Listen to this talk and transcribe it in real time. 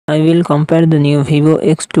I will compare the new Vivo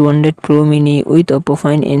X200 Pro Mini with Oppo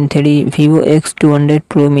Find N3. Vivo X200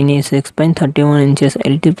 Pro Mini 6.31 inches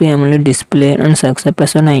LTP AMOLED display and success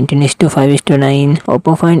ratio 19:5:9.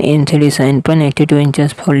 Oppo Find N3 7.82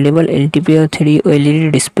 inches foldable LTP or 3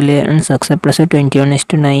 OLED display and success ratio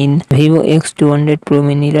 21:9. Vivo X200 Pro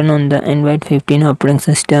Mini run on the Android 15 operating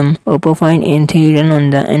system. Oppo Find N3 run on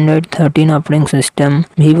the Android 13 operating system.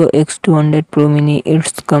 Vivo X200 Pro Mini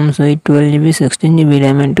it comes with 12GB 16GB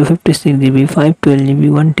RAM and 256GB 512GB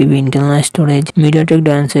 1TB internal storage. MediaTek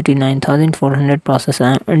Dimensity 9400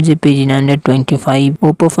 processor and GPG 925.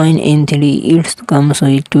 Oppo Find N3 it comes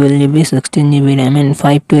with 12GB 16GB RAM and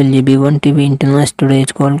 512GB 1TB internal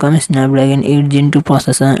storage. Qualcomm Snapdragon 8 Gen 2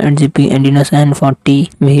 processor and GP Adreno 740.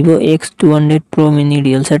 Vivo X200 Pro Mini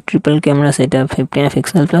real set triple camera setup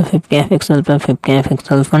 50MP plus 50MP plus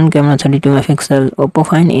 50MP front camera 32MP. Oppo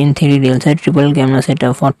Find N3 real set triple camera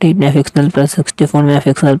setup 48MP plus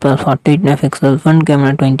 64MP plus 48MP front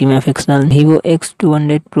camera 20MP. Vivo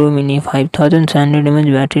X200 Pro Mini 5700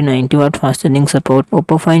 mAh battery 90W fast charging support.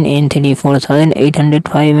 Oppo Find N3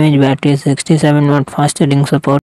 4805 mAh battery 67W fast charging support.